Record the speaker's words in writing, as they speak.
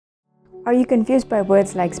Are you confused by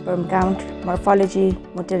words like sperm count, morphology,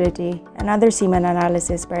 motility, and other semen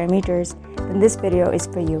analysis parameters? Then this video is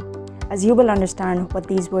for you, as you will understand what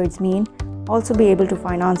these words mean, also be able to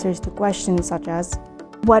find answers to questions such as: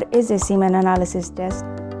 what is a semen analysis test?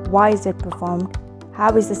 Why is it performed?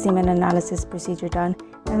 How is the semen analysis procedure done?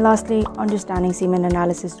 And lastly, understanding semen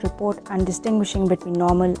analysis report and distinguishing between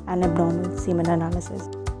normal and abnormal semen analysis.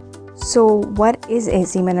 So, what is a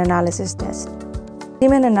semen analysis test?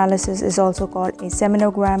 Semen analysis is also called a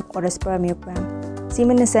seminogram or a spermiogram.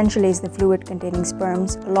 Semen essentially is the fluid containing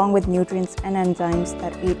sperms along with nutrients and enzymes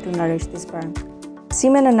that aid to nourish the sperm.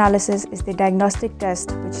 Semen analysis is the diagnostic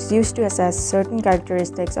test which is used to assess certain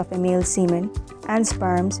characteristics of a male semen and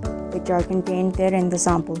sperms which are contained therein the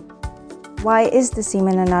sample. Why is the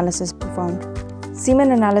semen analysis performed?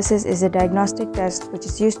 Semen analysis is a diagnostic test which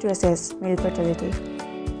is used to assess male fertility.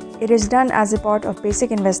 It is done as a part of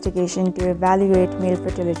basic investigation to evaluate male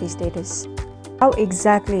fertility status. How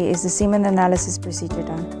exactly is the semen analysis procedure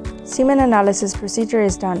done? Semen analysis procedure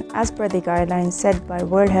is done as per the guidelines set by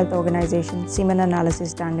World Health Organization Semen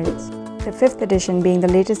Analysis Standards, the 5th edition being the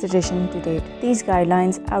latest edition to date. These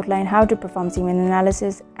guidelines outline how to perform semen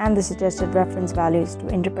analysis and the suggested reference values to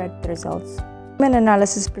interpret the results. Semen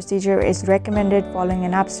analysis procedure is recommended following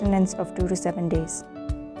an abstinence of 2 to 7 days.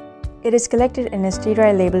 It is collected in a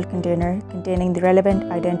sterile labeled container containing the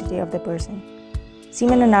relevant identity of the person.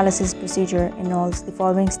 Semen analysis procedure involves the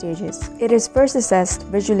following stages. It is first assessed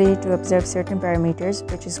visually to observe certain parameters,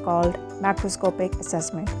 which is called macroscopic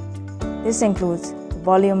assessment. This includes the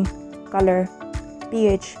volume, color,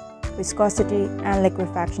 pH, viscosity, and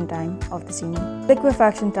liquefaction time of the semen.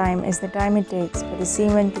 Liquefaction time is the time it takes for the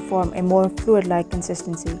semen to form a more fluid-like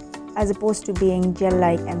consistency, as opposed to being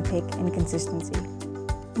gel-like and thick in consistency.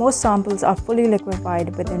 Most samples are fully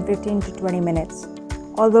liquefied within 15 to 20 minutes,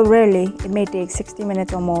 although rarely it may take 60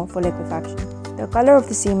 minutes or more for liquefaction. The color of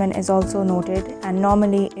the semen is also noted, and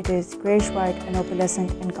normally it is grayish-white and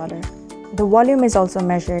opalescent in color. The volume is also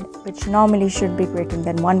measured, which normally should be greater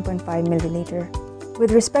than 1.5 milliliter.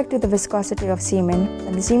 With respect to the viscosity of semen,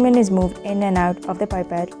 when the semen is moved in and out of the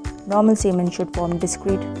pipette, normal semen should form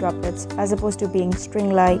discrete droplets as opposed to being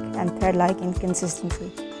string-like and thread-like in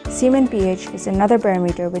consistency. Semen pH is another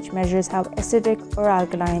parameter which measures how acidic or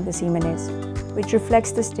alkaline the semen is, which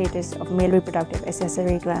reflects the status of male reproductive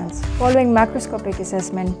accessory glands. Following macroscopic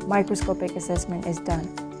assessment, microscopic assessment is done,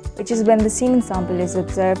 which is when the semen sample is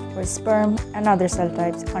observed for sperm and other cell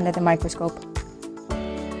types under the microscope.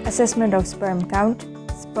 Assessment of sperm count,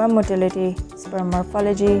 sperm motility, sperm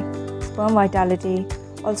morphology, sperm vitality,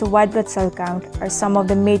 also white blood cell count are some of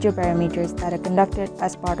the major parameters that are conducted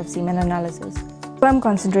as part of semen analysis. Sperm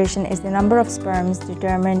concentration is the number of sperms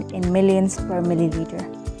determined in millions per milliliter.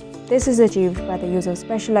 This is achieved by the use of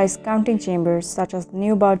specialized counting chambers such as the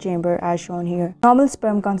Neubauer chamber as shown here. Normal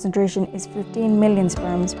sperm concentration is 15 million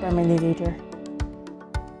sperms per milliliter.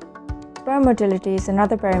 Sperm motility is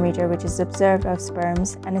another parameter which is observed of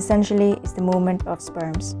sperms and essentially is the movement of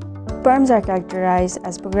sperms. Sperms are characterized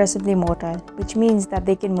as progressively motile, which means that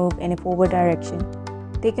they can move in a forward direction.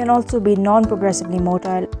 They can also be non-progressively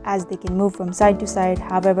motile as they can move from side to side,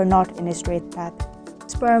 however not in a straight path.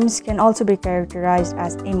 Sperms can also be characterized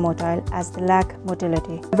as immotile as they lack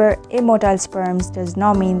motility. However, immotile sperms does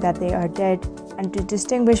not mean that they are dead, and to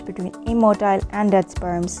distinguish between immotile and dead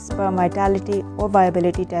sperms, sperm vitality or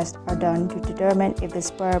viability tests are done to determine if the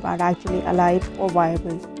sperm are actually alive or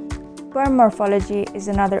viable. Sperm morphology is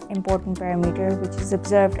another important parameter which is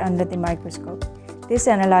observed under the microscope. This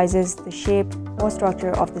analyzes the shape or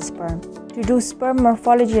structure of the sperm. To do sperm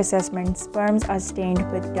morphology assessment, sperms are stained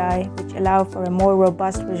with dye which allow for a more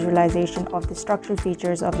robust visualization of the structural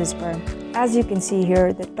features of the sperm. As you can see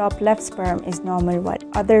here, the top left sperm is normal while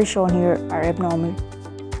others shown here are abnormal.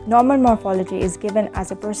 Normal morphology is given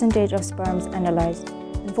as a percentage of sperms analyzed,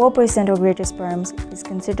 and 4% or greater sperms is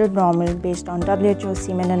considered normal based on WHO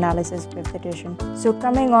Semen Analysis 5th edition. So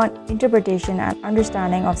coming on interpretation and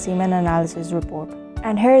understanding of semen analysis report.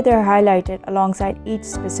 And here they are highlighted alongside each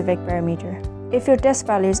specific parameter. If your test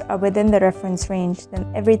values are within the reference range,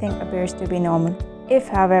 then everything appears to be normal. If,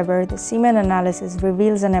 however, the semen analysis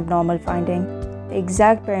reveals an abnormal finding, the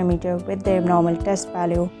exact parameter with the abnormal test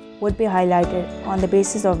value would be highlighted, on the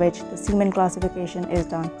basis of which the semen classification is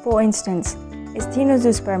done. For instance,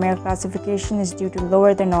 asthenozoospermia classification is due to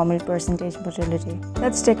lower than normal percentage motility.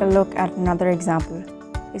 Let's take a look at another example.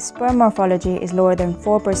 If sperm morphology is lower than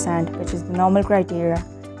 4%, which is the normal criteria,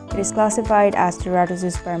 it is classified as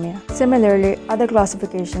teratozoospermia. Similarly, other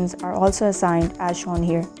classifications are also assigned as shown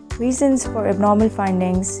here. Reasons for abnormal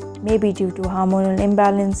findings may be due to hormonal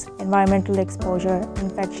imbalance, environmental exposure,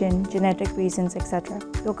 infection, genetic reasons, etc.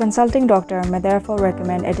 Your consulting doctor may therefore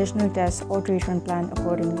recommend additional tests or treatment plan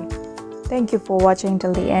accordingly. Thank you for watching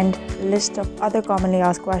till the end. A list of other commonly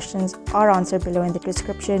asked questions are answered below in the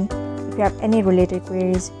description. If you have any related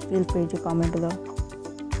queries, feel free to comment below.